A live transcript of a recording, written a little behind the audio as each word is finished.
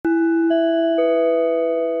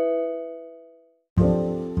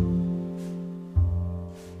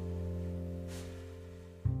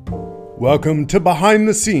Welcome to Behind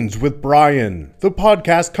the Scenes with Brian, the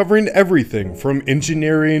podcast covering everything from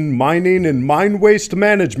engineering, mining, and mine waste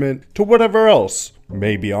management to whatever else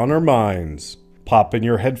may be on our minds. Pop in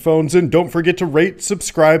your headphones and don't forget to rate,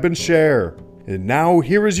 subscribe, and share. And now,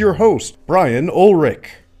 here is your host, Brian Ulrich.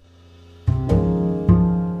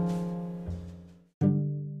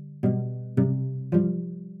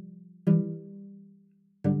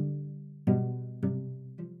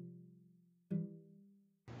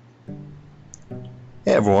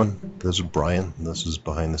 Hey everyone, this is Brian. This is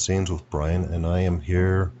Behind the Scenes with Brian, and I am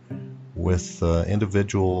here with an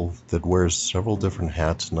individual that wears several different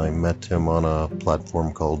hats, and I met him on a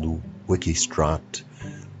platform called Wikistrat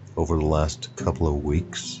over the last couple of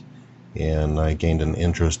weeks, and I gained an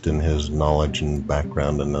interest in his knowledge and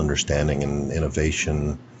background and understanding and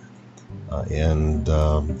innovation, and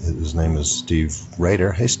his name is Steve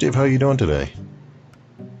Rader. Hey Steve, how are you doing today?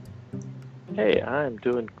 Hey, I'm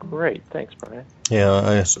doing great. Thanks, Brian. Yeah,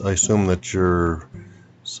 I assume that you're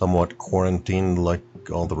somewhat quarantined like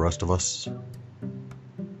all the rest of us.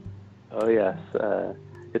 Oh, yes.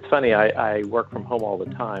 It's funny, I work from home all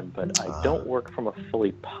the time, but I don't work from a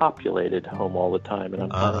fully populated home all the time, and I'm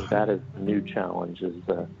finding that is the new challenge, is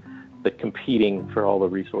the competing for all the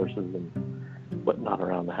resources and whatnot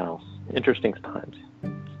around the house. Interesting times.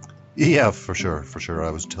 Yeah, for sure.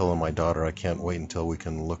 I was telling my daughter I can't wait until we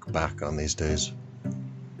can look back on these days.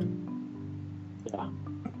 Yeah.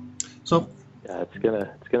 So. Yeah, it's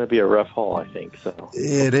gonna be a rough haul, I think. So.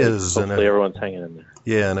 It is. Hopefully, everyone's hanging in there.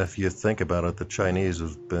 Yeah, and if you think about it, the Chinese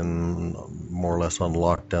have been more or less on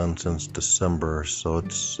lockdown since December, so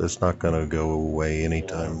it's not going to go away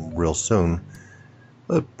anytime real soon.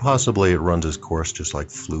 But possibly it runs its course just like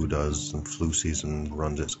flu does, and flu season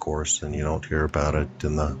runs its course, and you don't hear about it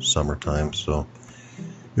in the summertime. So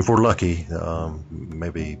if we're lucky,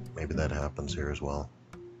 maybe that happens here as well.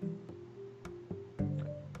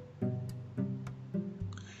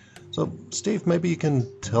 So Steve, maybe you can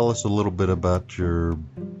tell us a little bit about your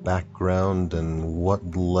background and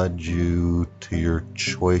what led you to your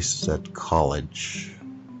choice at college.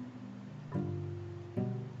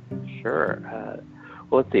 Sure.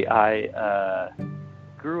 Well, let's see. I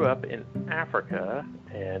grew up in Africa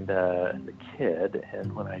and as a kid,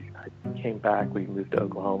 and when I came back, we moved to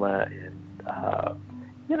Oklahoma, and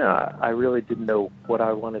I really didn't know what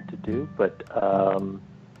I wanted to do, but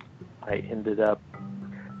I ended up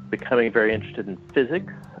becoming very interested in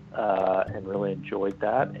physics and really enjoyed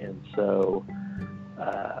that, and so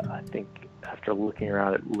I think after looking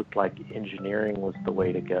around, it looked like engineering was the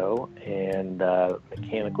way to go, and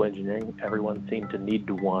mechanical engineering, everyone seemed to need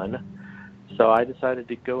one. So I decided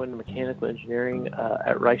to go into mechanical engineering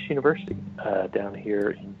at Rice University down here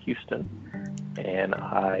in Houston, and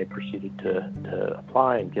I proceeded to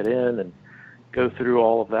apply and get in and go through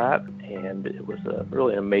all of that, and it was a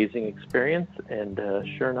really amazing experience, and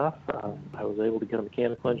sure enough, I was able to get a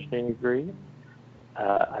mechanical engineering degree.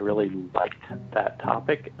 I really liked that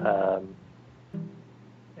topic.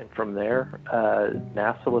 And from there,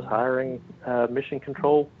 NASA was hiring mission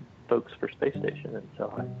control folks for space station, and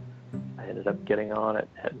so I ended up getting on at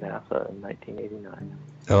NASA in 1989.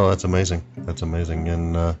 Oh, that's amazing.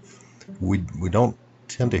 And we don't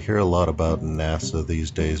tend to hear a lot about NASA these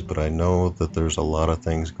days, but I know that there's a lot of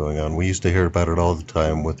things going on. We used to hear about it all the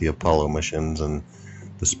time with the Apollo missions and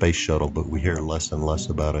the space shuttle, but we hear less and less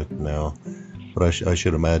about it now. But I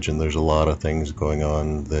should imagine there's a lot of things going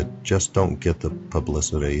on that just don't get the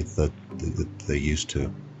publicity that they used to.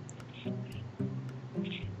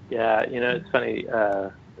 Yeah, it's funny.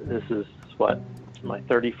 This is my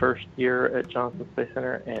 31st year at Johnson Space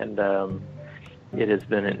Center, and it has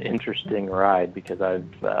been an interesting ride because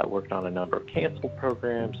I've worked on a number of canceled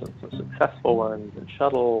programs and some successful ones, and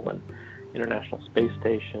shuttle and International Space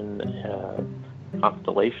Station,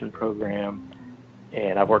 Constellation program.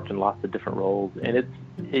 And I've worked in lots of different roles, and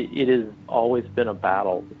it has always been a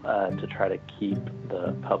battle to try to keep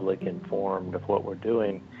the public informed of what we're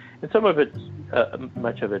doing. And some of it,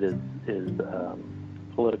 much of it is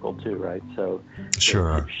political too, right? So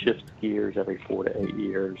sure, it shifts gears every 4 to 8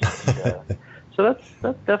 years. And, so that's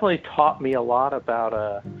definitely taught me a lot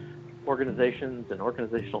about organizations and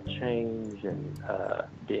organizational change, and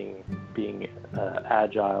being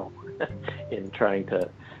agile in trying to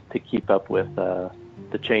keep up with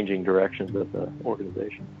the changing directions of the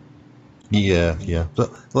organization. Yeah.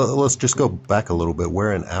 So let's just go back a little bit.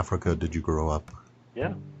 Where in Africa did you grow up?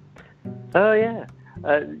 Yeah. Oh, yeah.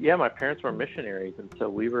 My parents were missionaries, and so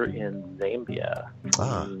we were in Zambia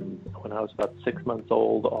when I was about 6 months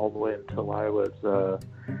old, all the way until I was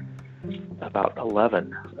about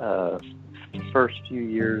 11. first few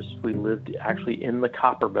years we lived actually in the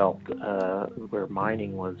copper belt, where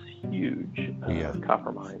mining was huge.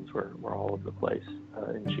 Copper mines were all over the place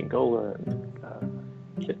in Chingola and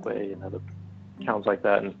Kitwe and other towns like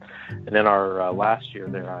that. And then our last year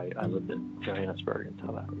there, I lived in Johannesburg in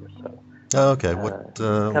South Africa. So okay, what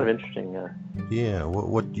kind of interesting.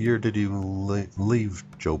 What year did you leave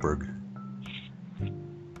Joburg?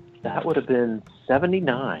 That would have been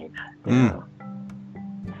 79. Yeah.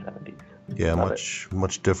 70s. Yeah,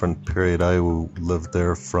 much different period. I lived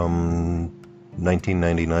there from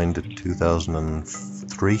 1999 to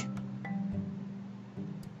 2003.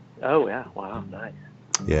 Oh yeah! Wow, nice.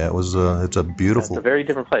 Yeah, it was. It's a beautiful. It's a very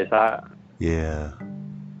different place. Yeah.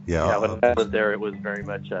 When I lived there, it was very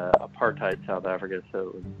much apartheid South Africa,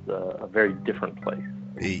 so it was a very different place.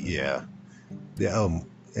 Yeah.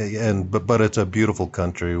 But it's a beautiful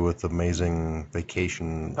country with amazing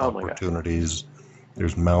vacation opportunities.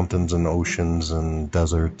 There's mountains and oceans and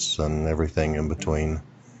deserts and everything in between.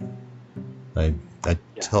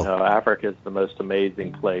 Africa is the most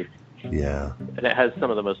amazing place. Yeah. And it has some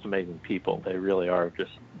of the most amazing people. They really are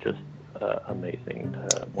just amazing.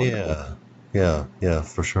 Wonderful. Yeah,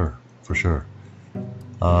 for sure.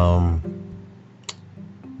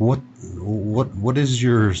 What is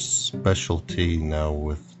your specialty now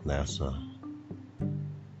with NASA?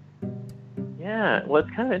 Yeah, well,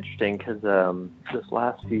 it's kind of interesting because this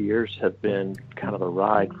last few years have been kind of a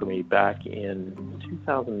ride for me. Back in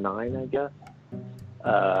 2009, I guess,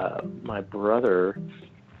 my brother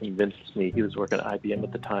convinced me, he was working at IBM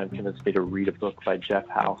at the time, convinced me to read a book by Jeff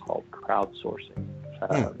Howe called Crowdsourcing.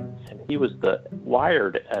 And he was the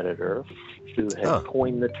Wired editor who had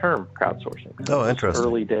coined the term crowdsourcing. So interesting.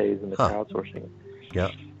 Early days in the crowdsourcing. Yeah.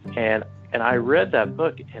 And I read that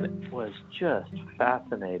book and was just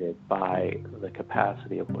fascinated by the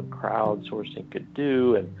capacity of what crowdsourcing could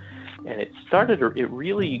do. And it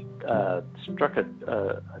really struck a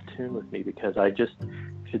tune with me because I just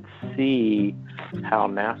could see how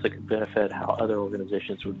NASA could benefit, how other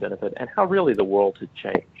organizations would benefit, and how really the world had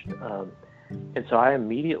changed. And so I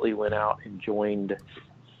immediately went out and joined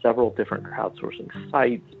several different crowdsourcing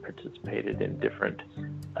sites, participated in different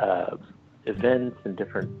events and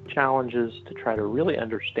different challenges to try to really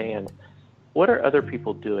understand what are other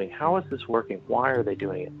people doing, how is this working, why are they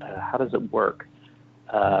doing it, how does it work.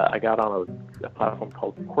 I got on a platform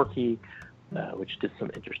called Quirky, which did some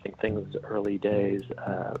interesting things early days,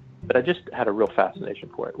 but I just had a real fascination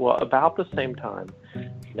for it. Well, about the same time,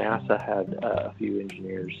 NASA had a few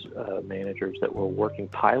engineers, managers that were working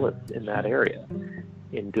pilots in that area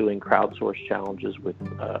in doing crowdsourced challenges with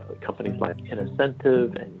companies like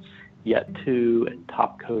Innocentive and Yet2 and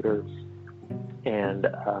Topcoder, and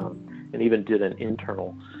even did an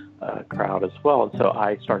internal crowd as well. And so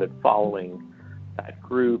I started following that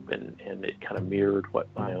group, and it kind of mirrored what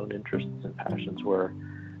my own interests and passions were.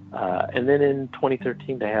 And then in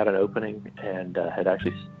 2013, they had an opening and had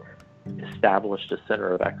actually established a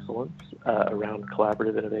center of excellence around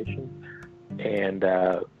collaborative innovation. And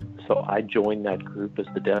so I joined that group as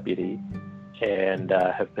the deputy and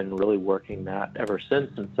have been really working that ever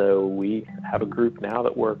since. And so we have a group now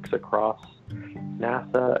that works across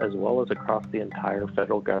NASA as well as across the entire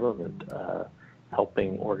federal government,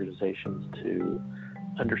 helping organizations to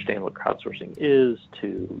understand what crowdsourcing is,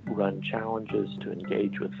 to run challenges, to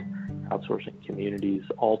engage with crowdsourcing communities,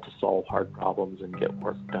 all to solve hard problems and get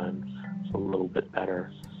work done a little bit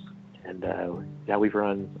better. And we've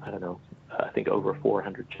run, I think over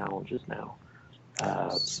 400 challenges now,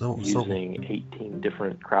 using 18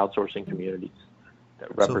 different crowdsourcing communities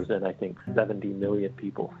that represent, I think, 70 million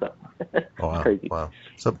people. So it's crazy. Wow.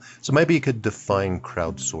 So maybe you could define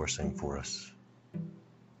crowdsourcing for us.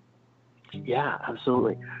 Yeah,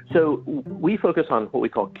 absolutely. So we focus on what we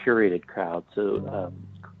call curated crowds. So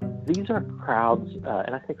these are crowds,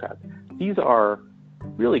 and I say crowds, these are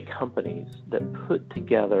really companies that put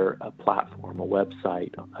together a platform, a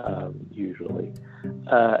website, usually,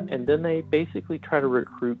 and then they basically try to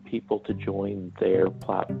recruit people to join their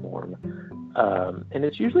platform. And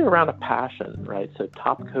it's usually around a passion, right? So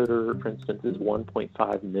Topcoder, for instance, is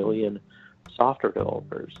 1.5 million software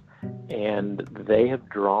developers, and they have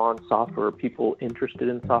drawn software, people interested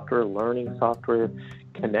in software, learning software,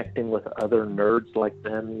 connecting with other nerds like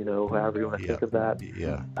them, however you want to think of that.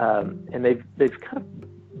 Yeah. And they've kind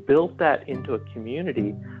of built that into a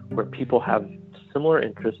community where people have similar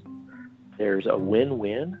interests. There's a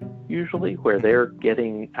win-win usually, where they're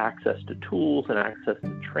getting access to tools and access to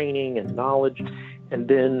training and knowledge. And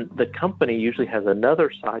then the company usually has another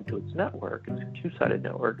side to its network. It's a two-sided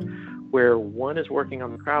network where one is working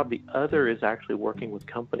on the crowd, the other is actually working with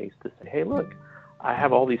companies to say, hey, look, I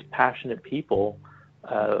have all these passionate people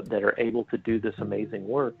that are able to do this amazing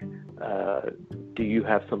work. Do you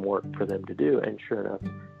have some work for them to do? And sure enough,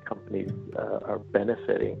 companies are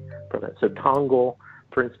benefiting from it. So Tongle,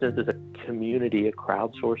 for instance, is a community, a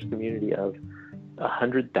crowdsourced community of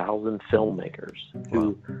 100,000 filmmakers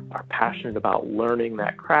who are passionate about learning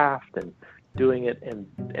that craft and doing it.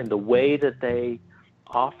 And the way that they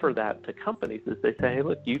offer that to companies is they say, hey,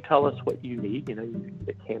 look, you tell us what you need. You need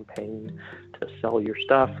a campaign to sell your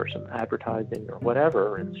stuff or some advertising or whatever,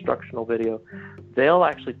 or instructional video. They'll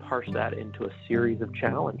actually parse that into a series of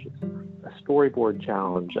challenges, a storyboard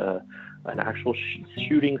challenge, an actual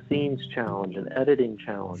shooting scenes challenge, an editing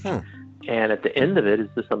challenge. And at the end of it is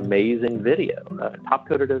this amazing video.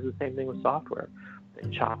 Topcoder does the same thing with software. They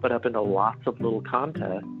chop it up into lots of little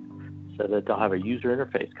contests so that they'll have a user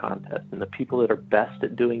interface contest. And the people that are best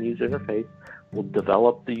at doing user interface will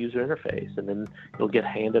develop the user interface. And then it'll get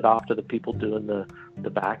handed off to the people doing the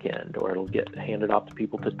back end, or it'll get handed off to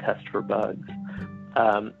people to test for bugs.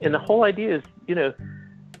 And the whole idea is,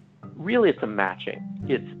 really it's a matching.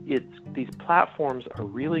 It's these platforms are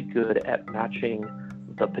really good at matching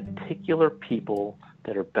the particular people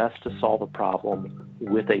that are best to solve a problem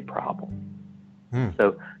with a problem.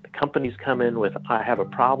 So the companies come in with, I have a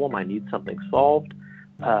problem, I need something solved,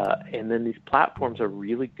 and then these platforms are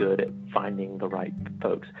really good at finding the right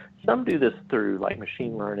folks. Some do this through like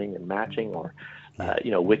machine learning and matching, or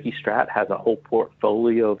Wikistrat has a whole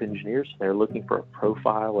portfolio of engineers. So they're looking for a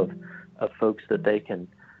profile of folks that they can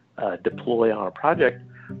deploy on a project.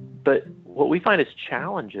 But what we find is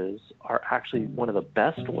challenges are actually one of the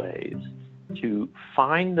best ways to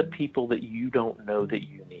find the people that you don't know that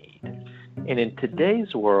you need. And in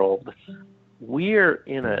today's world, we're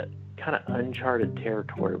in a kind of uncharted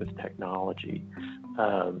territory with technology.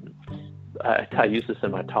 I use this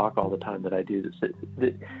in my talk all the time that I do this.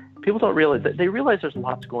 That people don't realize that. They realize there's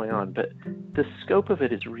lots going on, but the scope of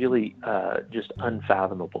it is really just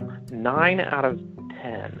unfathomable. 9 out of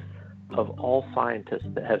 10 of all scientists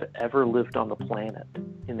that have ever lived on the planet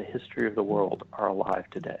in the history of the world are alive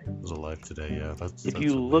today. If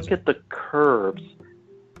you look at the curves,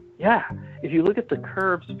 if you look at the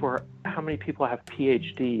curves for how many people have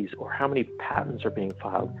PhDs or how many patents are being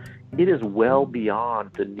filed, it is well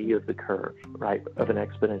beyond the knee of the curve, right, of an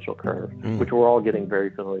exponential curve, which we're all getting very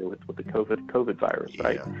familiar with the COVID virus,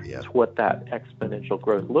 right? It's what that exponential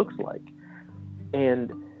growth looks like.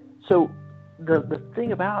 And so the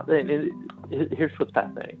thing about it, here's what's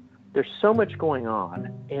fascinating. There's so much going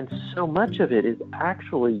on, and so much of it is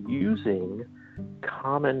actually using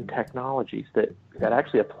common technologies that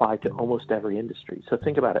actually apply to almost every industry. So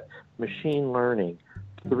think about it: machine learning,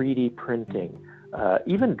 3D printing,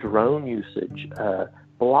 even drone usage,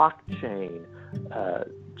 blockchain,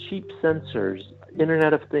 cheap sensors,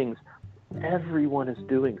 Internet of Things. Everyone is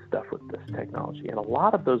doing stuff with this technology, and a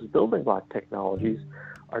lot of those building block technologies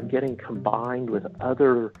are getting combined with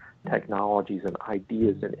other technologies and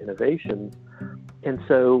ideas and innovations. And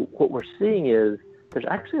so what we're seeing is there's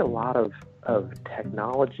actually a lot of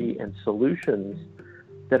technology and solutions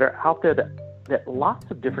that are out there that lots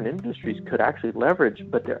of different industries could actually leverage,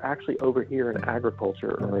 but they're actually over here in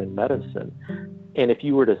agriculture or in medicine. And if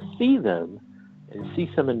you were to see them and see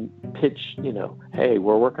someone pitch, hey,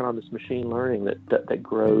 we're working on this machine learning that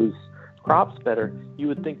grows crops better, you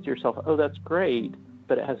would think to yourself, oh, that's great,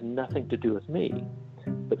 but it has nothing to do with me.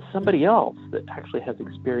 But somebody else that actually has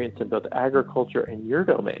experience in both agriculture and your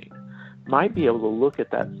domain might be able to look at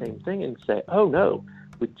that same thing and say, oh no,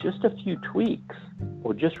 with just a few tweaks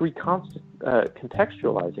or just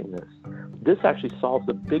contextualizing this actually solves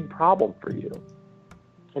a big problem for you.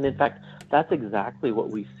 And in fact, that's exactly what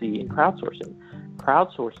we see in crowdsourcing.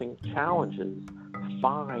 Crowdsourcing challenges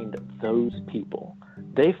find those people.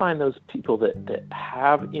 They find those people that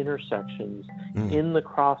have intersections in the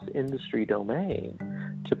cross-industry domain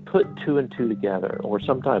to put 2 and 2 together, or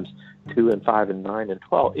sometimes 2 and 5 and 9 and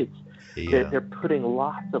 12. They're putting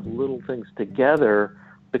lots of little things together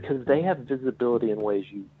because they have visibility in ways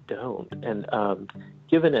you don't. And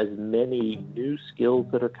given as many new skills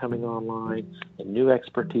that are coming online and new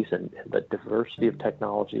expertise and the diversity of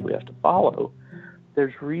technology we have to follow,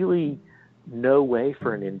 there's really no way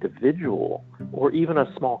for an individual or even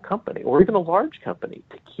a small company or even a large company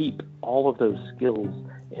to keep all of those skills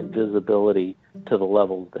and visibility to the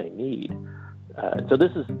levels they need. So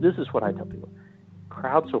this is what I tell people.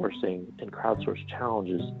 Crowdsourcing and crowdsource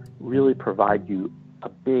challenges really provide you a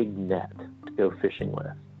big net to go fishing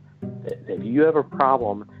with. If you have a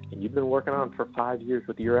problem and you've been working on it for 5 years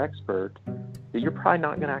with your expert, that you're probably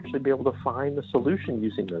not going to actually be able to find the solution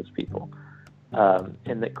using those people.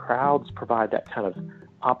 And that crowds provide that kind of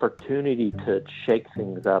opportunity to shake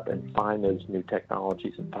things up and find those new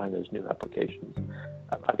technologies and find those new applications.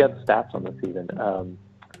 I've got the stats on this even.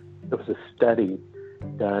 There was a study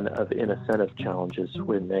done of incentive challenges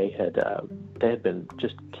when they had been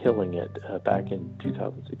just killing it back in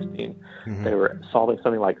 2016. Mm-hmm. They were solving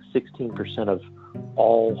something like 16% of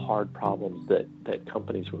all hard problems that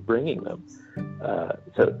companies were bringing them.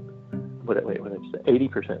 So, what did I say?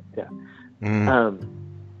 80%, yeah. Mm.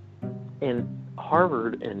 And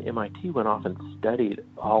Harvard and MIT went off and studied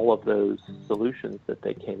all of those solutions that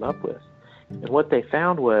they came up with. And what they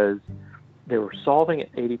found was they were solving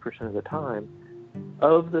it 80% of the time.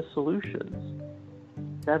 Of the solutions,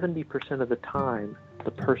 70% of the time,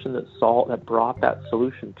 the person that brought that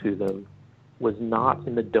solution to them was not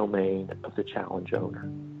in the domain of the challenge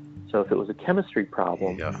owner. So if it was a chemistry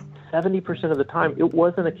problem, 70% of the time, it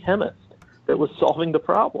wasn't a chemist that was solving the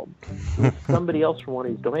problem. It was somebody else from one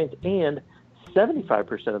of these domains. And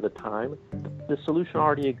 75% of the time, the solution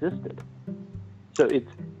already existed. So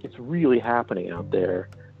it's really happening out there.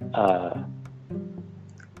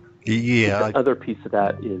 The other piece of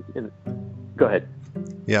that is, go ahead.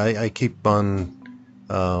 Yeah, I keep on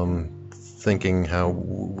thinking how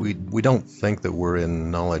we don't think that we're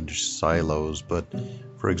in knowledge silos, but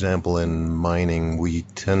for example, in mining, we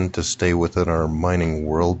tend to stay within our mining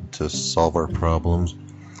world to solve our problems,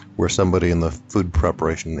 where somebody in the food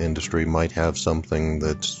preparation industry might have something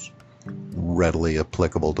that's readily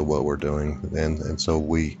applicable to what we're doing, and so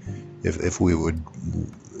if we would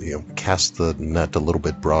cast the net a little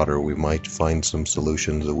bit broader, we might find some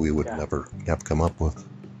solutions that we would never have come up with.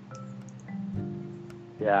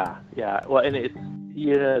 Yeah. Well, and it's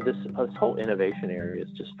this whole innovation area is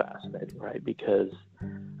just fascinating, right? Because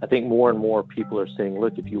I think more and more people are saying,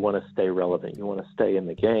 look, if you want to stay relevant, you want to stay in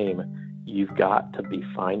the game, you've got to be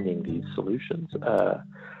finding these solutions.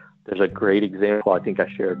 There's a great example I think I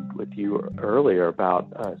shared with you earlier about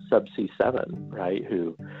Subsea 7, right?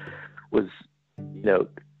 Who was,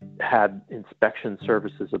 had inspection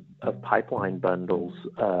services of pipeline bundles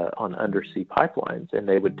on undersea pipelines, and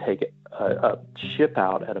they would take a ship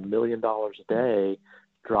out at $1 million a day,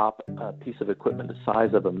 drop a piece of equipment the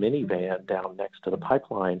size of a minivan down next to the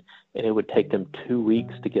pipeline, and it would take them 2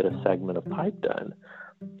 weeks to get a segment of pipe done.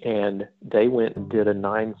 And they went and did a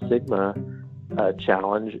 9 Sigma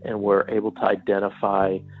challenge and were able to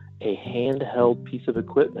identify a handheld piece of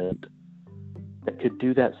equipment that could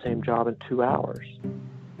do that same job in 2 hours.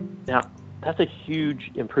 Now, that's a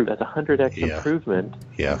huge improvement. That's a 100x improvement.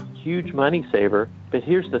 Yeah. Huge money saver. But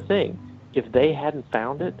here's the thing. If they hadn't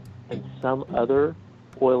found it and some other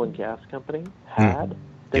oil and gas company had,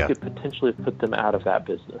 they could potentially have put them out of that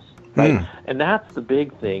business. Right? And that's the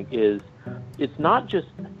big thing is it's not just,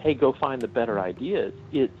 hey, go find the better ideas.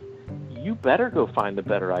 It's you better go find the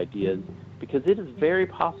better ideas because it is very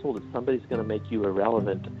possible that somebody's going to make you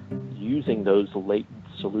irrelevant using those latent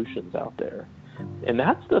solutions out there. And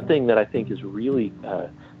that's the thing that I think has really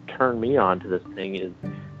turned me on to this thing is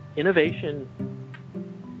innovation.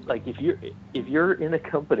 Like if you're in a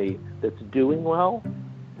company that's doing well,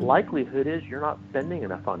 likelihood is you're not spending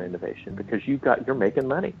enough on innovation because you're making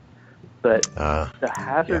money. But the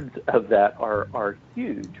hazards of that are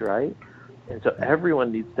huge, right? And so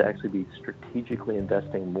everyone needs to actually be strategically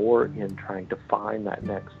investing more in trying to find that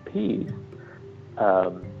next piece,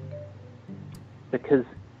 because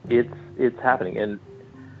it's happening. And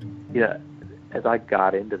as I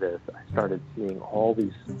got into this, I started seeing all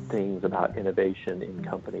these things about innovation in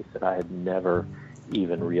companies that I had never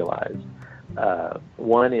even realized.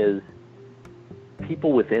 One is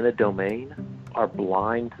people within a domain are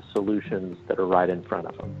blind to solutions that are right in front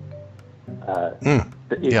of them.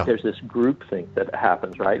 There's this groupthink that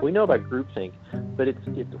happens, right? We know about groupthink, but it's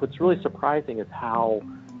what's really surprising is how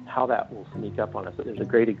that will sneak up on us. There's a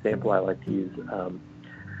great example I like to use.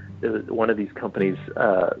 One of these companies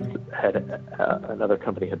another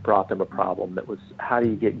company had brought them a problem that was how do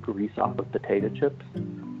you get grease off of potato chips?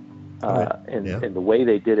 And the way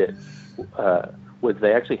they did it was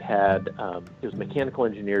they actually had it was mechanical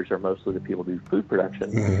engineers are mostly the people who do food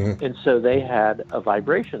production, and so they had a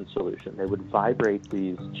vibration solution. They would vibrate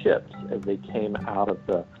these chips as they came out of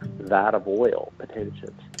the vat of oil, potato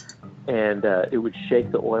chips, and it would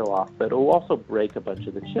shake the oil off, but it would also break a bunch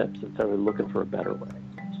of the chips, and so they're looking for a better way.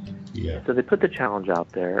 Yeah. So they put the challenge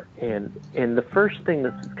out there, and the first thing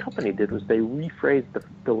this company did was they rephrased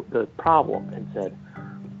the problem and said,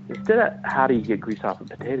 instead of how do you get grease off of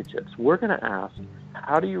potato chips, we're going to ask,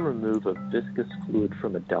 how do you remove a viscous fluid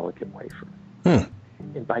from a delicate wafer?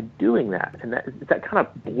 And by doing that, and that kind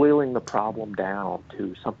of boiling the problem down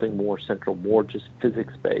to something more central, more just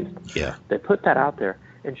physics-based, they put that out there,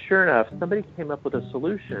 And sure enough, somebody came up with a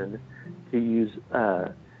solution to use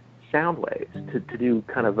sound waves to do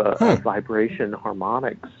kind of a vibration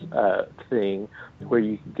harmonics thing where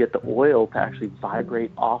you can get the oil to actually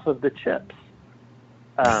vibrate off of the chips.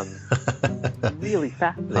 Really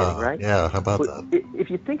fascinating, right? Yeah, how about that? If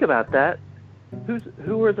you think about that,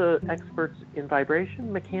 who are the experts in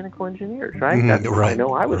vibration? Mechanical engineers, right? That's right. I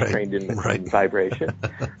know I was right. trained in right. vibration,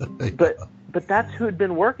 Yeah. but that's who had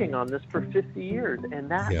been working on this for 50 years, and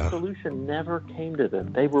that Yeah. solution never came to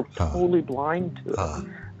them. They were totally blind to it.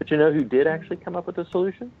 But you know who did actually come up with the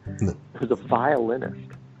solution? It was a violinist.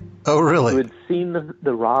 Oh, really? Who had seen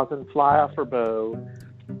the rosin fly off her bow,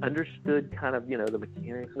 understood kind of, the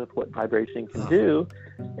mechanics of what vibration can do,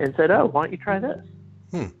 and said, oh, why don't you try this?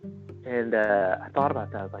 And I thought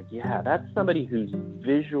about that. I was like, yeah, that's somebody who's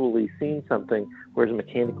visually seen something, whereas a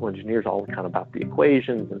mechanical engineer is all kind of about the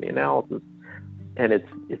equations and the analysis. And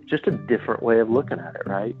it's just a different way of looking at it,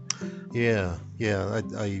 right? Yeah.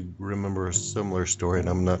 I remember a similar story, and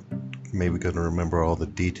I'm not maybe going to remember all the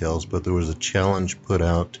details, but there was a challenge put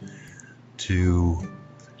out to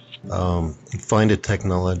find a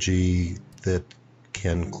technology that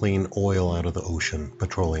can clean oil out of the ocean,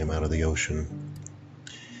 petroleum out of the ocean.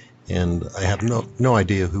 And I have no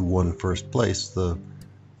idea who won first place. The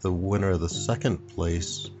winner of the second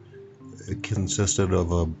place consisted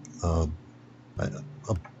of a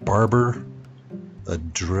barber, a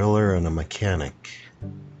driller, and a mechanic.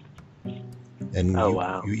 And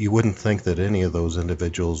you wouldn't think that any of those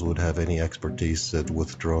individuals would have any expertise at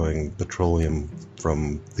withdrawing petroleum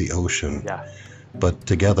from the ocean. Yeah. But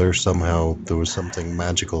together, somehow, there was something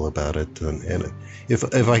magical about it. And if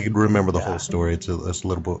I could remember the whole story, it's a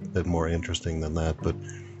little bit more interesting than that. But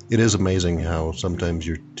it is amazing how sometimes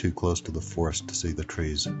you're too close to the forest to see the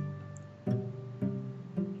trees.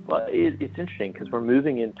 Well, it's interesting because we're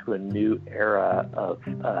moving into a new era of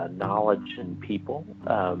knowledge and people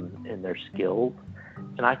and their skills.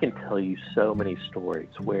 And I can tell you so many stories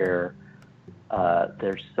where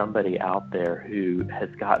there's somebody out there who has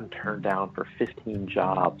gotten turned down for 15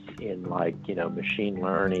 jobs in machine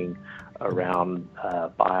learning around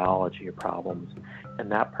biology or problems.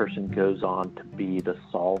 And that person goes on to be the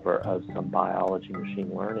solver of some biology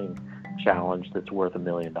machine learning challenge that's worth $1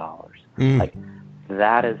 million. Like,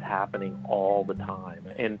 that is happening all the time.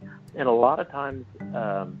 And a lot of times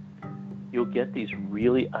you'll get these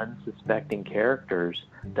really unsuspecting characters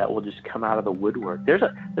that will just come out of the woodwork. There's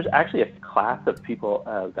actually a class of people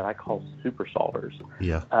that I call super solvers.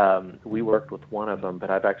 Yeah. We worked with one of them, but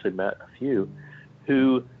I've actually met a few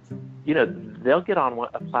who, they'll get on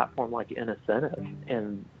a platform like Incentive,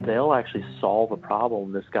 and they'll actually solve a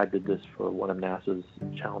problem. This guy did this for one of NASA's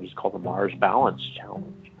challenges called the Mars Balance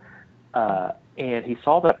Challenge. And he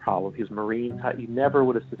solved that problem. He was Marine. You never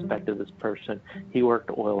would have suspected this person. He worked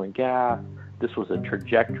oil and gas. This was a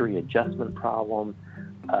trajectory adjustment problem.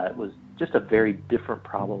 It was just a very different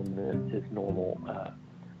problem than his normal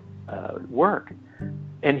work.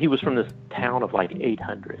 And he was from this town of like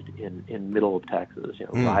 800 in middle of Texas,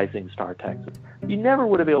 Rising Star, Texas. You never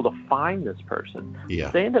would have been able to find this person. Yeah.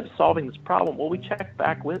 They end up solving this problem. Well, we checked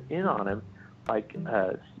back in on him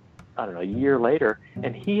a year later,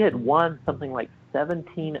 and he had won something like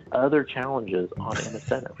 17 other challenges on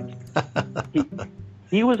Incentive.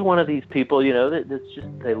 He was one of these people, that's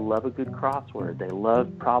just, they love a good crossword. They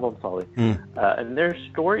love problem solving. And there's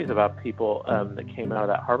stories about people that came out of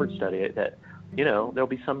that Harvard study that, there'll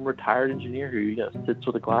be some retired engineer who, sits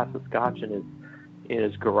with a glass of scotch in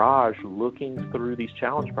his garage looking through these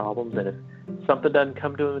challenge problems, and if something doesn't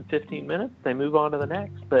come to him in 15 minutes, they move on to the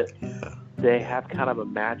next. But they have kind of a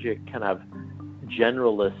magic kind of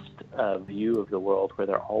generalist view of the world where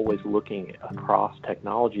they're always looking across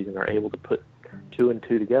technologies and are able to put two and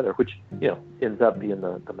two together, which, ends up being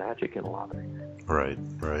the magic in a lot of things. Right.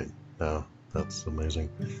 No, that's amazing.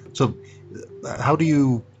 So how do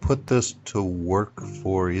you put this to work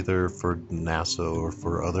either for NASA or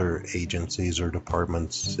for other agencies or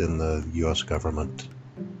departments in the U.S. government?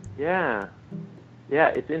 Yeah,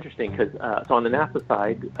 it's interesting because so on the NASA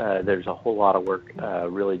side, there's a whole lot of work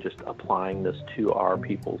really just applying this to our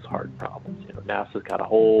people's hard problems. NASA's got a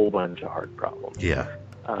whole bunch of hard problems. Yeah.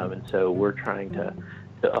 And so we're trying to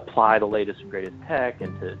apply the latest and greatest tech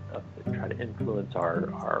and to try to influence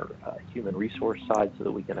our human resource side so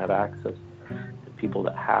that we can have access to people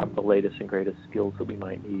that have the latest and greatest skills that we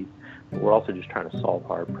might need. But we're also just trying to solve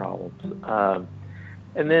hard problems.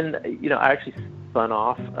 And then, I actually spun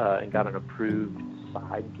off and got an approved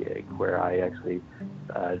side gig where I actually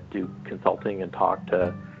do consulting and talk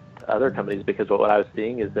to other companies, because what I was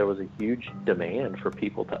seeing is there was a huge demand for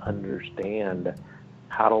people to understand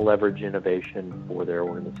how to leverage innovation for their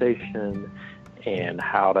organization, and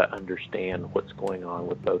how to understand what's going on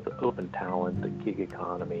with both open talent, the gig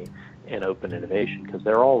economy, and open innovation, because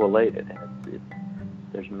they're all related. And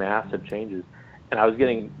there's massive changes. And I was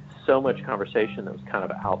getting so much conversation that was kind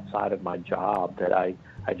of outside of my job that I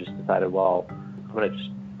just decided, well, I'm going to just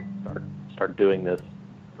start doing this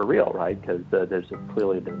for real, right? Because there's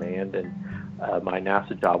clearly a demand, and my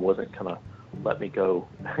NASA job wasn't going to let me go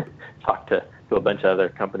talk to a bunch of other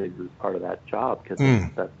companies as part of that job, because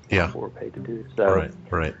that's what we're paid to do. So,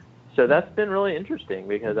 right. So that's been really interesting,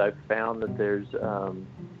 because I've found that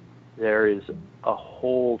there is a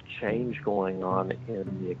whole change going on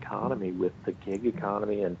in the economy with the gig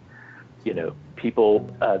economy, and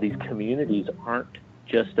people, these communities aren't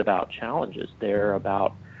just about challenges. They're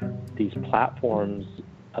about these platforms'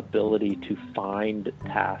 ability to find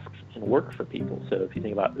tasks and work for people. So if you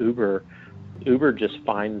think about Uber just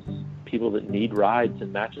finds people that need rides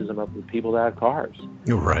and matches them up with people that have cars.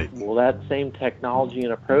 You're right. Well, that same technology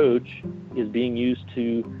and approach is being used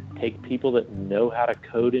to take people that know how to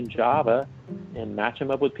code in Java and match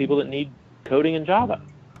them up with people that need coding in Java,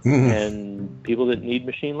 and people that need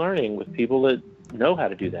machine learning with people that know how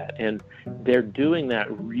to do that. And they're doing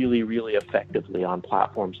that really, really effectively on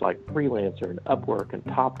platforms like Freelancer and Upwork and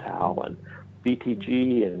TopTal and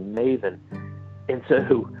BTG and Maven. And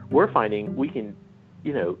so we're finding we can,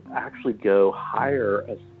 actually go hire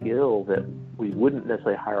a skill that we wouldn't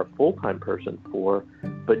necessarily hire a full-time person for,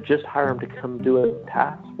 but just hire them to come do a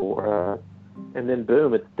task for us. And then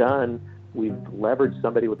boom, it's done. We've leveraged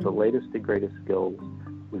somebody with the latest and greatest skills.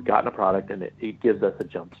 We've gotten a product, and it gives us a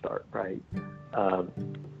jump start, right?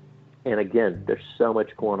 And again, there's so much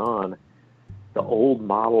going on. The old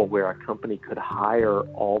model where a company could hire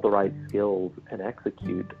all the right skills and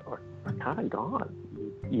execute are kind of gone.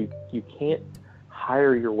 You can't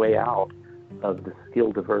hire your way out of the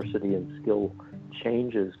skill diversity and skill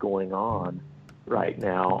changes going on right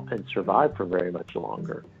now and survive for very much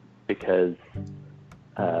longer, because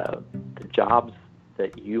the jobs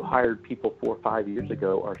that you hired people 4 or 5 years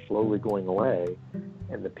ago are slowly going away,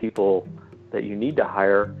 and the people that you need to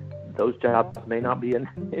hire, those jobs may not be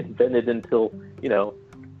invented until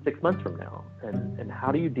 6 months from now. And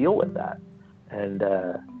how do you deal with that? And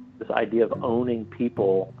this idea of owning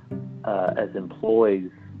people as employees,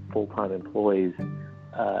 full-time employees,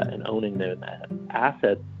 and owning their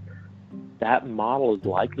assets, that model is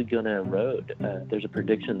likely going to erode. There's a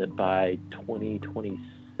prediction that by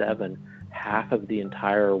 2027, half of the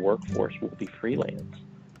entire workforce will be freelance.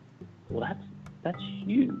 Well, that's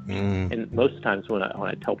huge. And most times when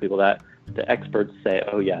I tell people that, the experts say,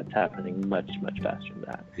 oh yeah, it's happening much, much faster than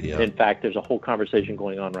that. Yeah. In fact, there's a whole conversation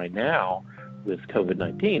going on right now with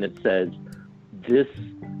COVID-19. It says this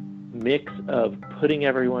mix of putting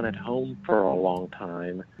everyone at home for a long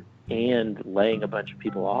time and laying a bunch of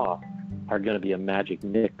people off are going to be a magic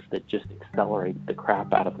mix that just accelerates the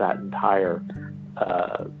crap out of that entire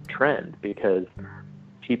trend, because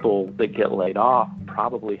people that get laid off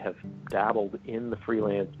probably have dabbled in the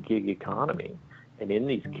freelance gig economy and in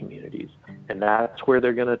these communities, and that's where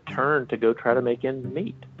they're going to turn to go try to make ends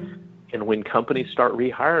meet. And when companies start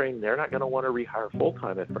rehiring, they're not going to want to rehire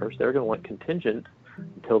full-time at first. They're going to want contingent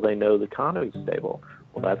until they know the economy's stable.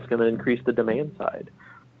 Well, that's going to increase the demand side.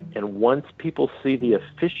 And once people see the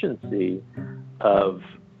efficiency of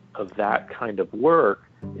that kind of work,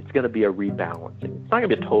 it's going to be a rebalancing. It's not going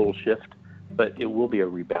to be a total shift, but it will be a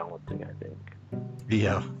rebalancing, I think.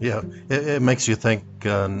 Yeah. It makes you think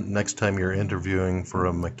next time you're interviewing for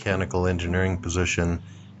a mechanical engineering position,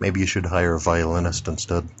 maybe you should hire a violinist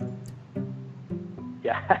instead.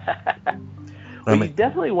 Yeah. Well, you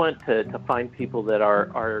definitely want to find people that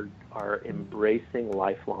are embracing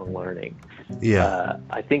lifelong learning. Yeah.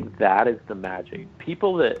 I think that is the magic.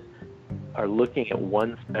 People that are looking at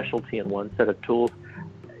one specialty and one set of tools,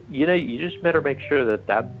 you just better make sure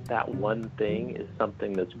that one thing is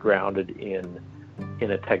something that's grounded in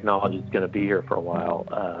a technology that's going to be here for a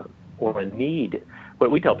while, or a need.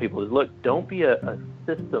 What we tell people is, look, don't be a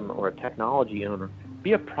system or a technology owner.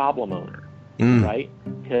 Be a problem owner, right?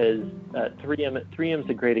 Because 3M's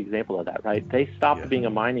a great example of that, right? They stopped being a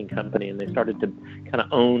mining company and they started to kind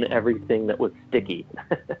of own everything that was sticky.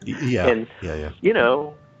 And,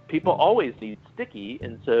 people always need sticky,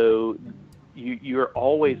 and so you're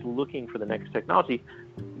always looking for the next technology.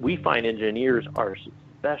 We find engineers are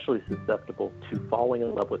especially susceptible to falling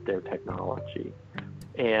in love with their technology.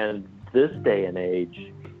 And this day and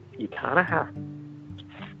age, you kind of have to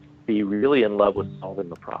be really in love with solving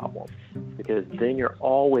the problem, because then you're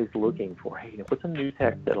always looking for, hey, what's a new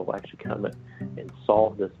tech that'll actually come and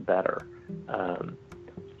solve this better?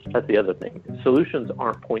 That's the other thing. Solutions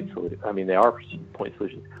aren't point solutions. I mean, they are point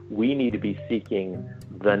solutions. We need to be seeking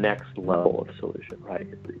the next level of solution, right?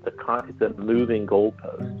 It's a moving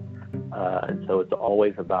goalpost. And so it's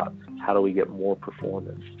always about how do we get more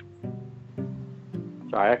performance.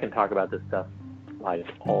 Sorry, I can talk about this stuff like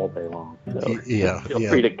all day long. So feel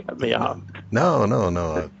free to cut me off.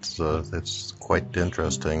 No. It's quite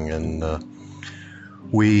interesting. And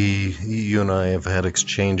you and I have had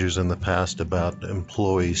exchanges in the past about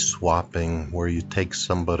employee swapping, where you take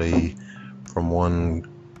somebody from one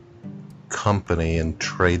company and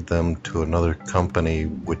trade them to another company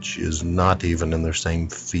which is not even in their same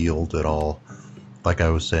field at all. Like I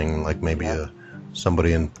was saying, like maybe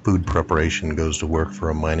somebody in food preparation goes to work for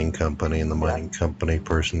a mining company, and the mining company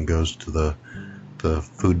person goes to the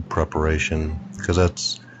food preparation, because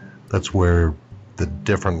that's where the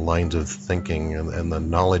different lines of thinking and the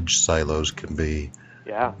knowledge silos can be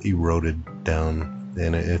eroded down.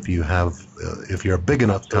 And if you're a big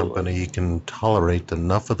enough company, you can tolerate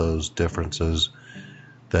enough of those differences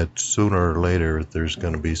that sooner or later there's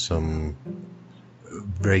going to be some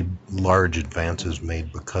very large advances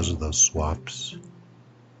made because of those swaps.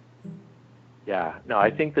 Yeah, no, I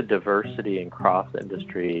think the diversity and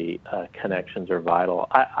cross-industry connections are vital.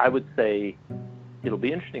 I would say it'll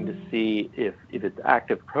be interesting to see if it's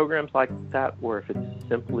active programs like that, or if it's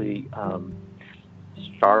simply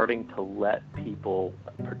starting to let people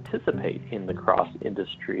participate in the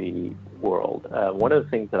cross-industry world. One of the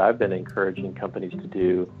things that I've been encouraging companies to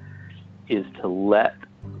do is to let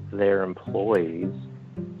their employees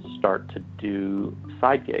start to do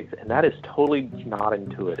side gigs, and that is totally not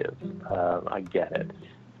intuitive. I get it.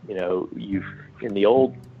 You know, in the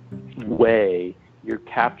old way, you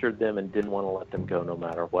captured them and didn't want to let them go no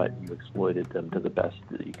matter what. You exploited them to the best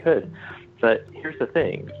that you could. But here's the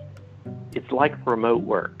thing. It's like remote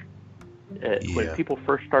work. When people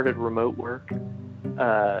first started remote work,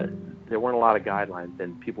 there weren't a lot of guidelines,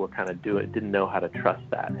 and people were kind of didn't know how to trust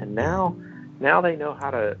that. And now they know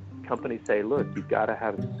how to. Companies say, look, you've got to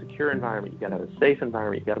have a secure environment, you've got to have a safe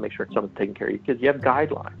environment, you've got to make sure someone's taking care of you, because you have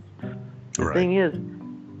guidelines. The thing is,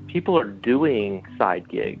 people are doing side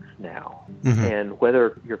gigs now, and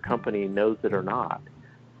whether your company knows it or not,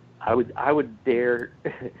 I would dare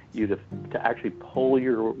you to actually poll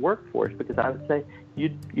your workforce, because I would say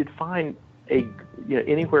you'd find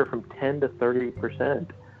anywhere from 10 to 30%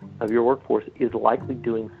 of your workforce is likely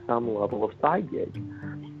doing some level of side gig,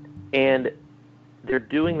 and they're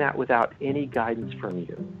doing that without any guidance from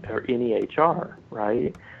you or any HR,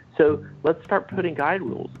 right? So let's start putting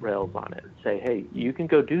rails on it and say, hey, you can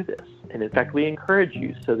go do this. And in fact, we encourage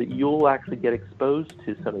you so that you'll actually get exposed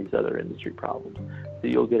to some of these other industry problems. So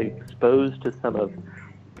you'll get exposed to some of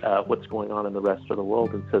what's going on in the rest of the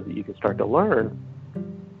world, and so that you can start to learn.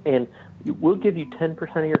 And we'll give you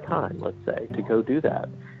 10% of your time, let's say, to go do that.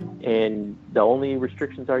 And the only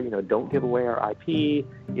restrictions are, don't give away our IP,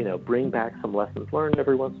 bring back some lessons learned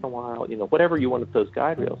every once in a while, whatever you want those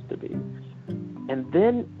guide rails to be. And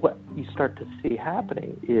then what you start to see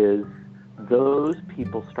happening is those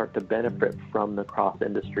people start to benefit from the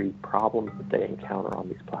cross-industry problems that they encounter on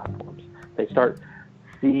these platforms. They start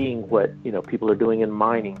seeing what people are doing in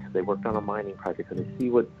mining, because they worked on a mining project, and they see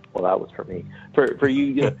that was for me, for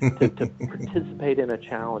you, to participate in a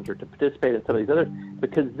challenge, or to participate in some of these others,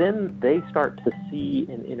 because then they start to see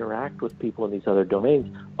and interact with people in these other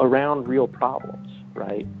domains around real problems,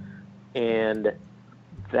 right? And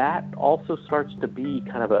that also starts to be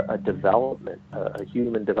kind of a development, a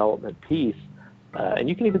human development piece. And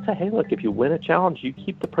you can even say, hey, look, if you win a challenge, you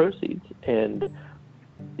keep the proceeds. And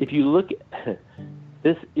if you look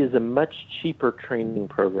this is a much cheaper training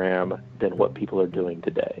program than what people are doing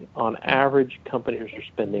today. On average, companies are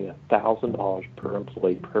spending $1,000 per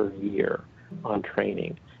employee per year on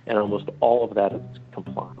training, and almost all of that is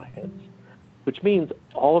compliance, which means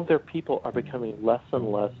all of their people are becoming less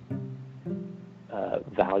and less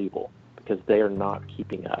valuable, because they are not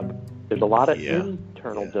keeping up. There's a lot of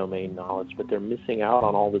internal domain knowledge, but they're missing out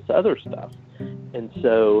on all this other stuff. And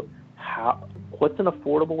so what's an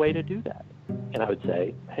affordable way to do that? And I would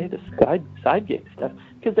say, hey, the side gig stuff,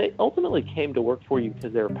 because they ultimately came to work for you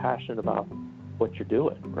because they were passionate about what you're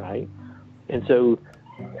doing, right? And so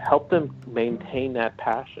help them maintain that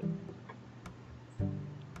passion.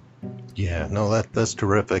 Yeah, no, that's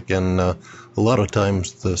terrific. And a lot of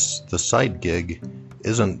times the side gig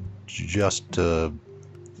isn't just to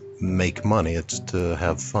make money, it's to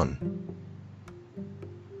have fun.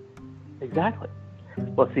 Exactly.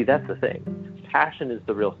 Well, see, that's the thing. Passion is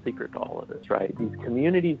the real secret to all of this, right? These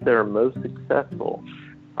communities that are most successful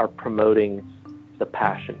are promoting the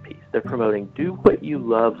passion piece. They're promoting do what you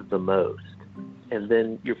love the most and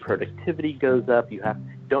then your productivity goes up. You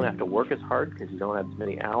don't have to work as hard because you don't have as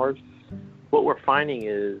many hours. What we're finding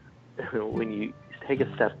is when you take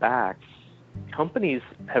a step back, companies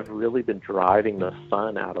have really been driving the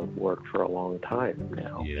fun out of work for a long time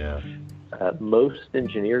now. Yeah. Most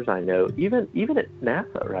engineers I know, even at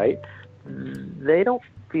NASA, right? They don't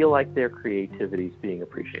feel like their creativity is being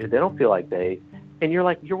appreciated. They don't feel like and you're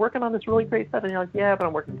like, you're working on this really great stuff, and you're like, yeah, but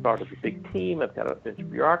I'm working part of a big team. I've got a bunch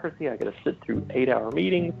of bureaucracy. I got to sit through 8-hour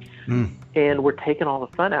meetings, and we're taking all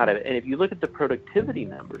the fun out of it. And if you look at the productivity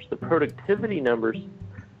numbers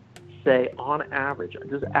say on average,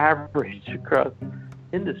 just average across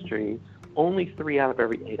industry, only 3 out of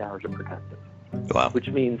every 8 hours are productive. Wow. Which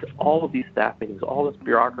means all of these staff meetings, all this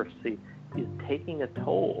bureaucracy is taking a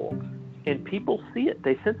toll. And people see it.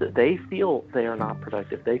 They sense it. They feel they are not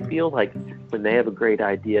productive. They feel like when they have a great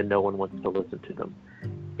idea, no one wants to listen to them.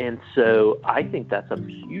 And so I think that's a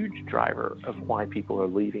huge driver of why people are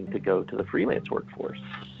leaving to go to the freelance workforce.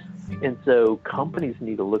 And so companies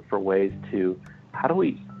need to look for ways to, how do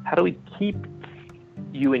we keep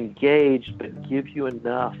you engaged but give you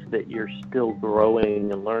enough that you're still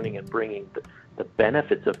growing and learning and bringing the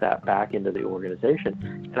benefits of that back into the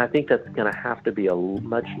organization. And I think that's going to have to be a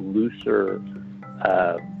much looser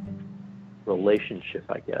relationship,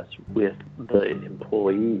 I guess, with the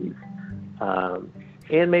employees,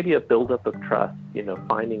 and maybe a buildup of trust,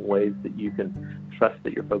 finding ways that you can trust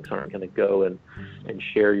that your folks aren't going to go and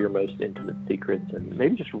share your most intimate secrets, and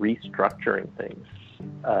maybe just restructuring things.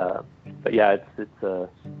 But yeah, it's a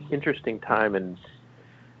interesting time, and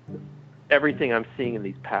everything I'm seeing in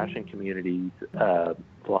these passion communities,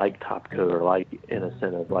 like Topcoder, like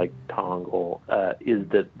Innocentive, like Tongle, is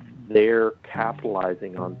that they're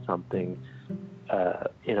capitalizing on something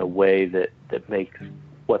in a way that makes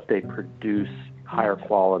what they produce higher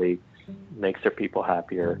quality, makes their people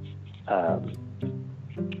happier.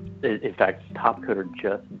 In fact, Topcoder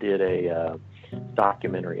just did a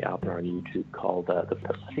documentary out there on YouTube called I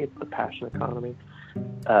think it's The Passion Economy,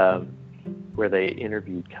 where they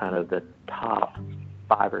interviewed kind of the top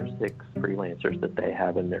 5 or 6 freelancers that they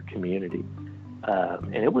have in their community.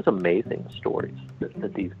 And it was amazing stories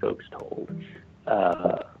that these folks told.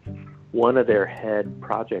 One of their head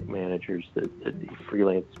project managers, the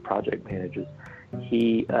freelance project managers,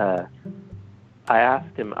 I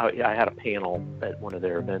asked him, I had a panel at one of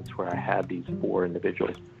their events where I had these 4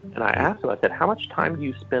 individuals, and I asked him, I said, how much time do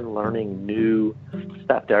you spend learning new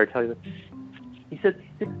stuff? Did I tell you this? He said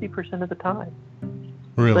 60% of the time.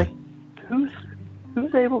 Really? Like,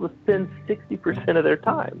 who's able to spend 60% of their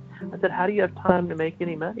time? I said, how do you have time to make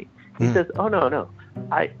any money? He says, oh, no.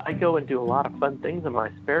 I go and do a lot of fun things in my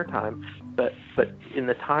spare time, but in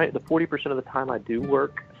the 40% of the time I do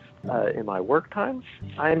work in my work time,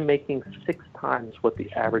 I'm making 6 times what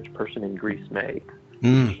the average person in Greece makes.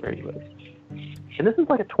 Where he lives. And this is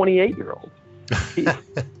like a 28-year-old.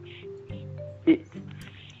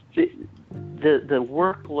 The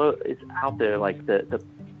workload is out there, like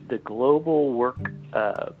the global work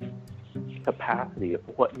capacity of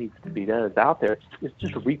what needs to be done is out there. It's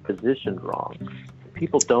just repositioned wrong.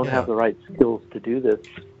 People don't have the right skills to do this,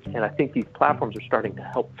 and I think these platforms are starting to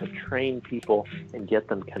help to train people and get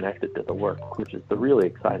them connected to the work, which is the really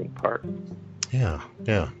exciting part. Yeah,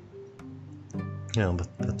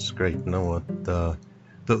 that's great. No,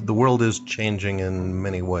 the world is changing in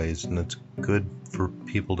many ways, and it's good for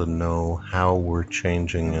people to know how we're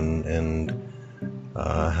changing and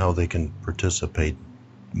how they can participate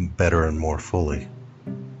better and more fully.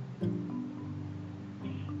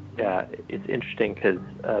 Yeah, it's interesting because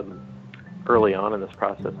early on in this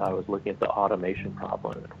process, I was looking at the automation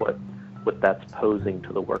problem and what that's posing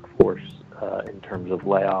to the workforce in terms of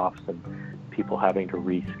layoffs and people having to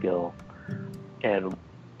reskill. And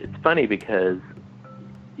it's funny because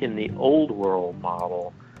in the old world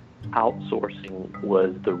model, outsourcing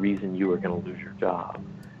was the reason you were going to lose your job.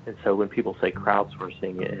 And so when people say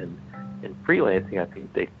crowdsourcing and freelancing, I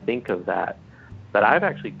think they think of that. But I've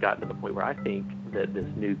actually gotten to the point where I think that this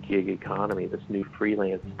new gig economy, this new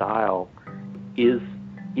freelance style, is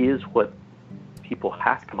what people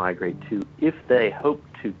have to migrate to if they hope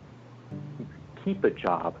to keep a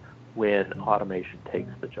job when automation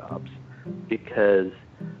takes the jobs. Because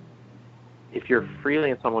if you're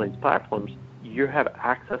freelance on one of these platforms, you have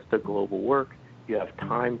access to global work. You have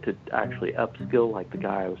time to actually upskill, like the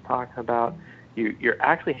guy I was talking about. You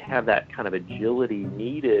actually have that kind of agility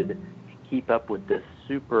needed to keep up with this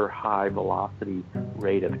super high velocity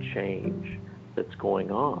rate of change that's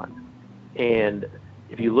going on. And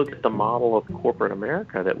if you look at the model of corporate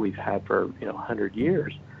America that we've had for 100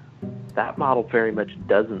 years, that model very much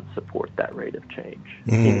doesn't support that rate of change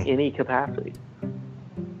in any capacity,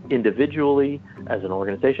 individually, as an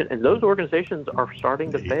organization. And those organizations are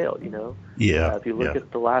starting to fail, you know. Yeah. If you look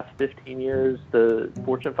at the last 15 years, the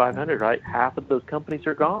Fortune 500, right, half of those companies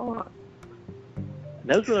are gone. And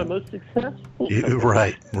those are the most successful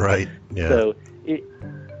companies. Right. Yeah. So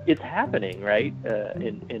it's happening, right?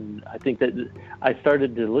 And I think that I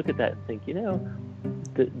started to look at that and think, you know,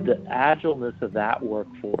 the agileness of that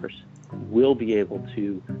workforce will be able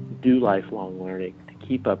to do lifelong learning, to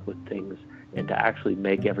keep up with things, and to actually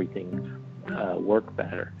make everything work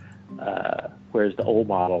better. Whereas the old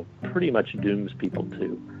model pretty much dooms people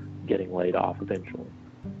to getting laid off eventually.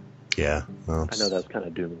 Yeah. Well, I know that's kind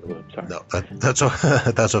of doom and gloom. Sorry. No,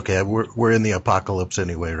 that's okay. We're in the apocalypse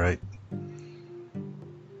anyway, right?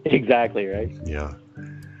 Exactly, right? Yeah.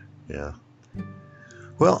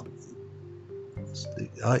 Well,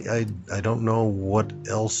 I don't know what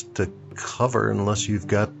else to cover unless you've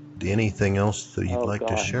got anything else that you'd like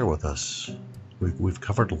to share with us. We've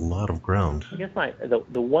covered a lot of ground. I guess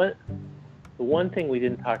the one thing we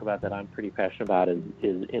didn't talk about that I'm pretty passionate about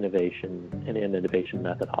is innovation and innovation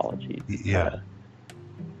methodologies. Yeah.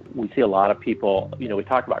 We see a lot of people, you know, we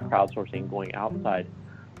talk about crowdsourcing going outside.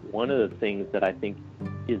 One of the things that I think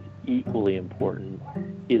is equally important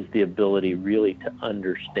is the ability really to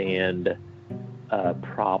understand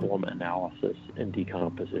problem analysis and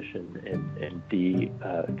decomposition and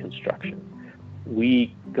deconstruction.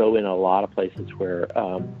 We go in a lot of places where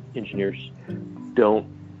engineers don't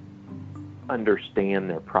understand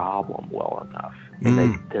their problem well enough,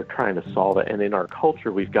 and they're trying to solve it. And in our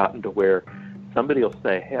culture, we've gotten to where somebody will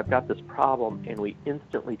say, hey, I've got this problem, and we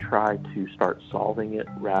instantly try to start solving it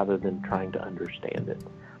rather than trying to understand it.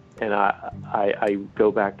 And I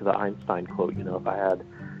go back to the Einstein quote, you know, if I had,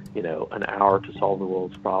 you know, an hour to solve the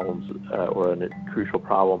world's problems or a crucial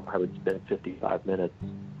problem, I would spend 55 minutes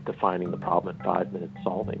defining the problem and 5 minutes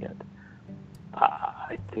solving it.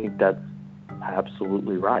 I think that's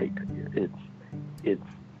absolutely right.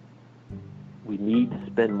 We need to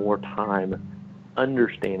spend more time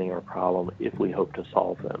understanding our problem if we hope to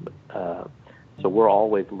solve them. So we're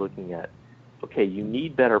always looking at, okay, you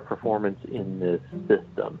need better performance in this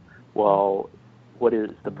system. Well, what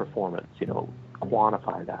is the performance? You know,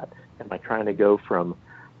 quantify that. Am I trying to go from,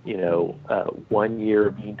 you know, 1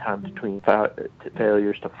 year mean time between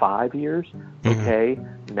failures to 5 years? Okay,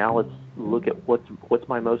 now let's look at what's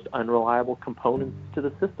my most unreliable components to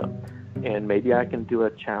the system. And maybe I can do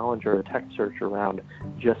a challenge or a tech search around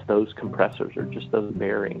just those compressors or just those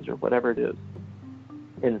bearings or whatever it is.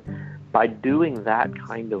 And by doing that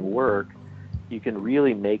kind of work, you can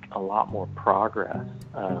really make a lot more progress.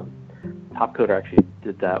 Topcoder actually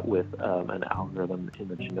did that with an algorithm in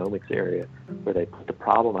the genomics area where they put the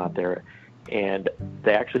problem out there, and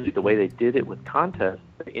they actually, the way they did it with contests,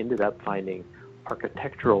 they ended up finding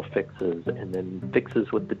architectural fixes and then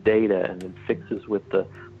fixes with the data and then fixes with the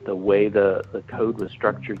way the code was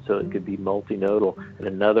structured so it could be multinodal, and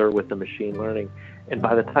another with the machine learning. And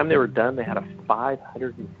by the time they were done, they had a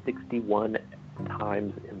 561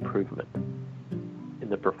 times improvement in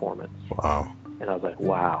the performance. Wow. And I was like,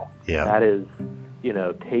 wow, yeah, that is, you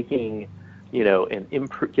know, taking, you know, and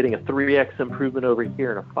getting a 3x improvement over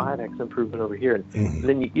here and a 5x improvement over here. And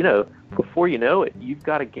then, you know, before you know it, you've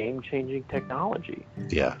got a game-changing technology.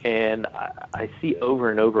 Yeah. And I see over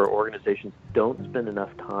and over organizations don't spend enough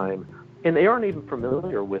time, and they aren't even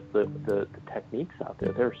familiar with the techniques out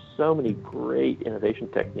there. There are so many great innovation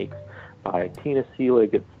techniques by Tina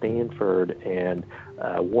Seelig at Stanford and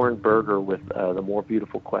Warren Berger with The More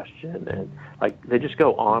Beautiful Question. And like, they just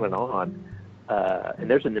go on and on. And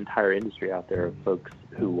there's an entire industry out there of folks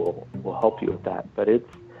who will help you with that. But it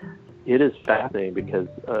is fascinating because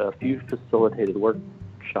a few facilitated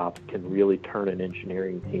workshops can really turn an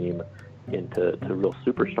engineering team into real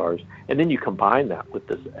superstars. And then you combine that with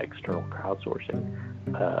this external crowdsourcing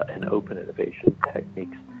and open innovation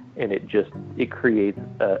techniques, and it creates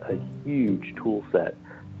a huge tool set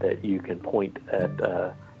that you can point at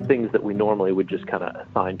things that we normally would just kind of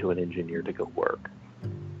assign to an engineer to go work.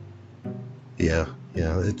 Yeah,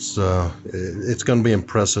 it's going to be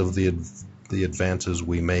impressive, the advances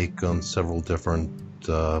we make on several different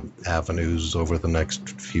avenues over the next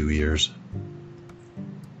few years.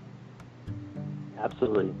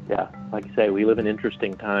 Absolutely, yeah. Like you say, we live in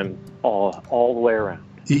interesting times all the way around.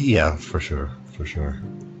 Yeah, for sure.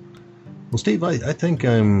 Well, Steve, I think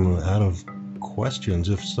I'm out of questions.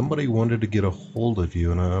 If somebody wanted to get a hold of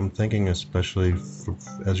you, and I'm thinking especially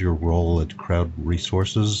as your role at Crowd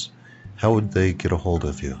Resources, how would they get a hold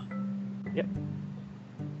of you?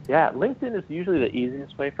 Yeah, LinkedIn is usually the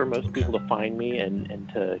easiest way for most people to find me and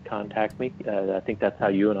to contact me. I think that's how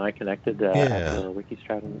you and I connected after Yeah, our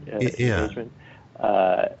WikiStrat yeah. engagement.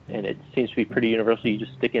 And it seems to be pretty universal. You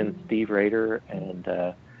just stick in Steve Rader, and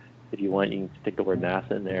if you want, you can stick the word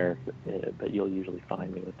NASA in there, but you'll usually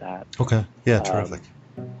find me with that. Okay, yeah, terrific.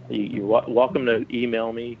 Um, you're welcome to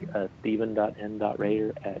email me,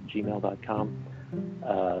 steven.n.rader@gmail.com.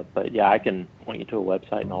 But yeah, I can point you to a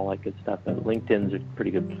website and all that good stuff. But LinkedIn's a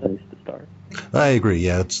pretty good place to start. I agree.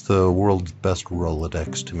 Yeah, it's the world's best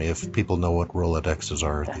Rolodex to me. If people know what Rolodexes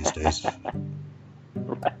are these days.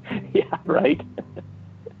 Right. Yeah, right.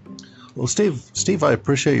 Well, Steve, I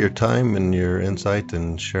appreciate your time and your insight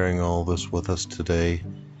and sharing all this with us today.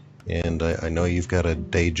 And I know you've got a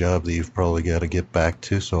day job that you've probably got to get back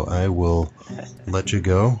to, so I will let you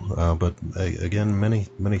go. But again, many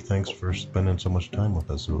thanks for spending so much time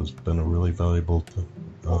with us. It has been a really valuable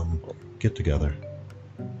get together.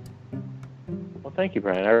 Well, thank you,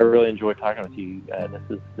 Brian. I really enjoy talking with you.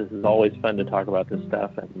 This is always fun to talk about this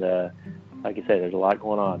stuff, and like I say, there's a lot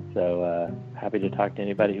going on. So happy to talk to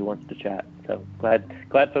anybody who wants to chat. So glad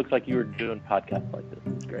folks like you are doing podcasts like this.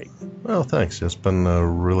 It's great. Well, thanks. It's been a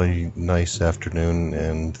really nice afternoon,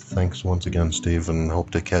 and thanks once again, Steve, and hope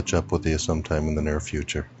to catch up with you sometime in the near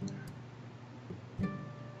future.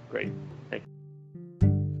 Great. Thanks.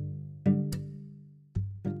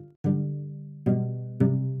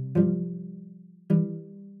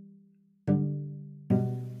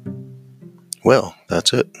 Well,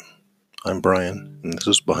 that's it. I'm Brian, and this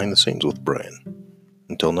is Behind the Scenes with Brian.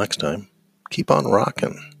 Until next time, keep on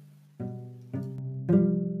rocking.